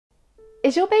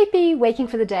Is your baby waking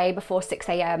for the day before 6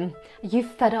 a.m? Are you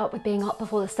fed up with being up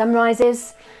before the sun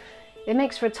rises? It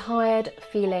makes for a tired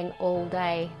feeling all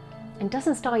day and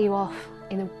doesn't start you off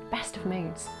in the best of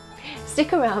moods.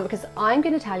 Stick around because I'm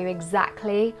going to tell you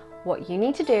exactly what you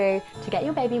need to do to get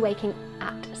your baby waking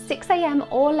at 6 a.m.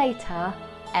 or later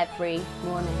every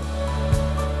morning.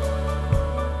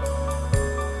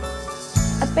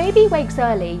 A baby wakes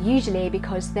early usually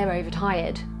because they're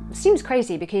overtired. It seems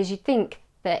crazy because you'd think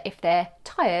that if they're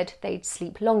tired, they'd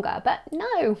sleep longer. But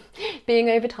no, being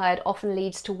overtired often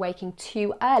leads to waking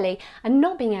too early and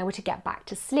not being able to get back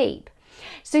to sleep.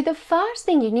 So the first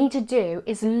thing you need to do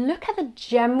is look at the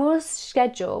general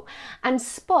schedule and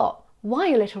spot why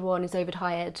your little one is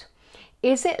overtired.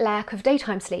 Is it lack of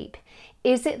daytime sleep?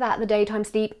 Is it that the daytime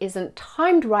sleep isn't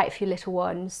timed right for your little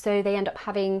one, so they end up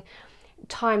having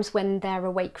times when they're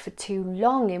awake for too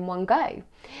long in one go?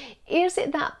 Is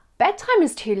it that bedtime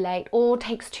is too late or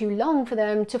takes too long for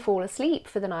them to fall asleep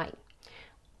for the night?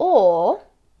 Or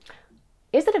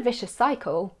is it a vicious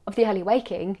cycle of the early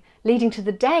waking leading to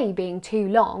the day being too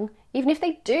long, even if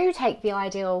they do take the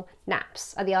ideal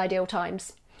naps at the ideal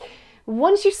times?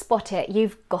 Once you spot it,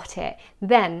 you've got it.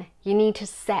 Then you need to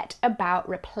set about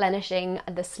replenishing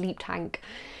the sleep tank.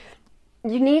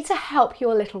 You need to help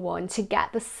your little one to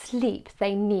get the sleep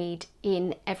they need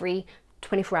in every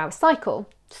 24-hour cycle.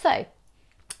 So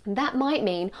that might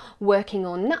mean working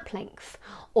on nap length,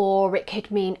 or it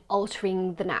could mean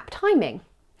altering the nap timing.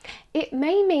 It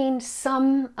may mean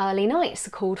some early nights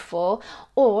are called for,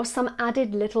 or some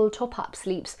added little top-up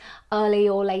sleeps early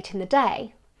or late in the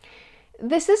day.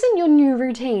 This isn't your new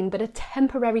routine, but a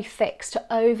temporary fix to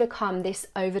overcome this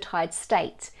overtired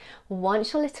state.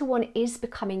 Once your little one is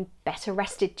becoming better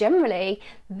rested generally,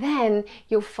 then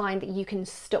you'll find that you can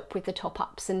stop with the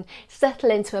top-ups and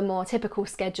settle into a more typical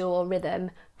schedule or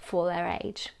rhythm for their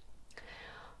age.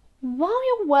 While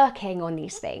you're working on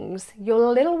these things, your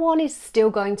little one is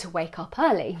still going to wake up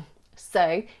early.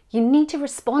 So you need to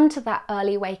respond to that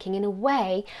early waking in a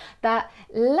way that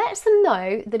lets them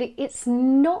know that it's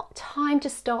not time to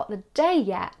start the day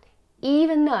yet,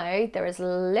 even though there is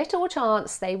little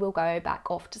chance they will go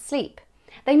back off to sleep.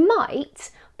 They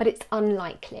might, but it's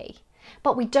unlikely.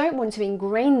 But we don't want to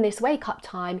ingrain this wake up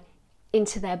time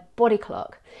into their body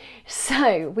clock.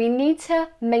 So we need to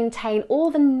maintain all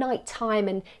the nighttime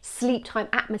and sleep time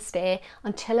atmosphere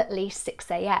until at least 6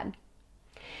 a.m.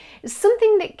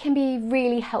 Something that can be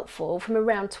really helpful from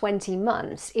around 20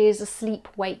 months is a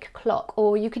sleep-wake clock,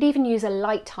 or you could even use a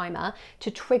light timer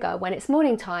to trigger when it's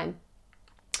morning time.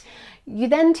 You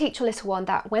then teach your little one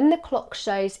that when the clock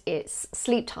shows it's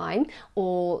sleep time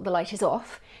or the light is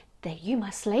off, that you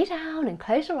must lay down and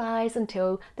close your eyes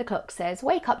until the clock says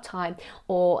wake up time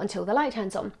or until the light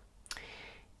turns on.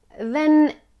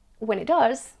 Then when it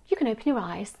does, you can open your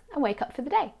eyes and wake up for the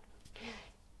day.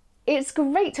 It's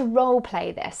great to role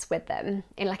play this with them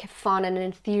in like a fun and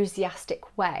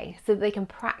enthusiastic way so that they can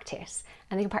practice,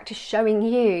 and they can practice showing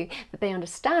you that they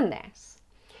understand this.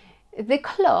 The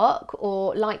clock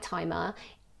or light timer,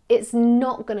 it's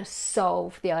not going to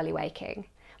solve the early waking,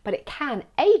 but it can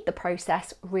aid the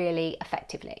process really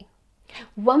effectively.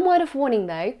 One word of warning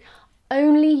though,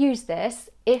 only use this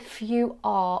if you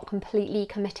are completely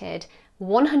committed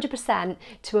 100%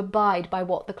 to abide by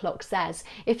what the clock says.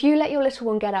 If you let your little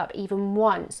one get up even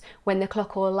once when the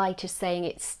clock or light is saying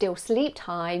it's still sleep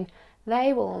time,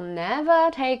 they will never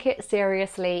take it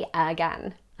seriously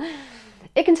again.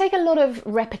 It can take a lot of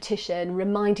repetition,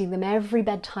 reminding them every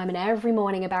bedtime and every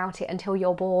morning about it until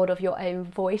you're bored of your own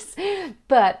voice,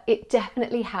 but it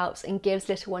definitely helps and gives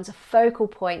little ones a focal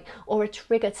point or a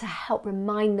trigger to help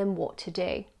remind them what to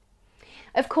do.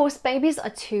 Of course, babies are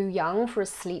too young for a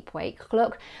sleep-wake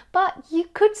clock, but you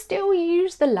could still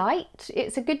use the light.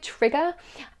 It's a good trigger,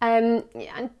 and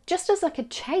just as like a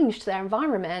change to their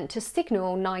environment to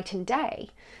signal night and day.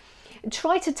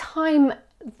 Try to time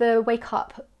the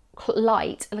wake-up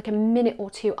light like a minute or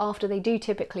two after they do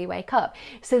typically wake up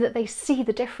so that they see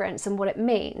the difference and what it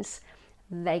means.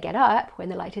 They get up when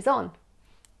the light is on.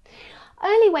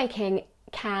 Early waking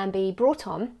can be brought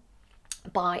on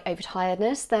by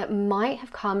overtiredness that might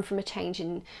have come from a change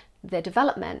in their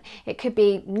development. It could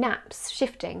be naps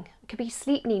shifting, it could be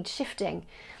sleep needs shifting.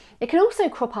 It can also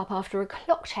crop up after a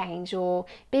clock change or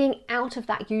being out of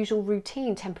that usual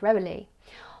routine temporarily.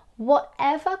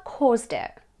 Whatever caused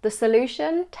it, the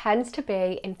solution tends to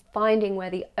be in finding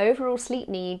where the overall sleep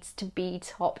needs to be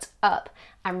topped up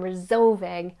and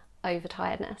resolving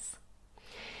overtiredness.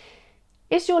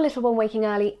 Is your little one waking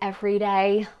early every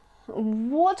day?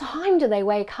 What time do they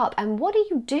wake up and what do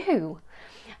you do?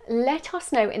 Let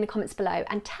us know in the comments below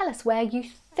and tell us where you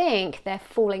think they're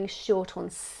falling short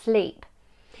on sleep.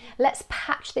 Let's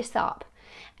patch this up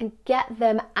and get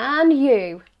them and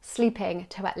you sleeping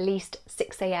to at least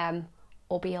 6 AM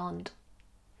or beyond.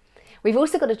 We've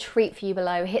also got a treat for you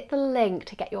below. Hit the link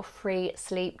to get your free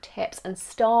sleep tips and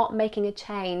start making a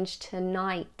change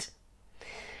tonight.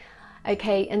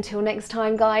 Okay, until next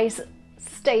time guys,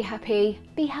 stay happy,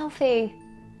 be healthy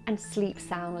and sleep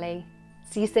soundly.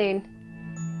 See you soon.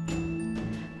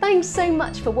 Thanks so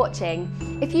much for watching.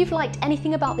 If you've liked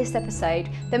anything about this episode,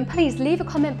 then please leave a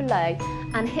comment below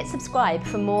and hit subscribe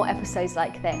for more episodes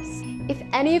like this. If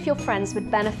any of your friends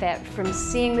would benefit from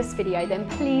seeing this video, then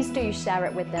please do share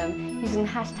it with them using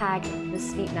hashtag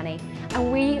 #TheSleepNanny.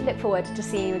 And we look forward to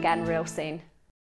seeing you again real soon.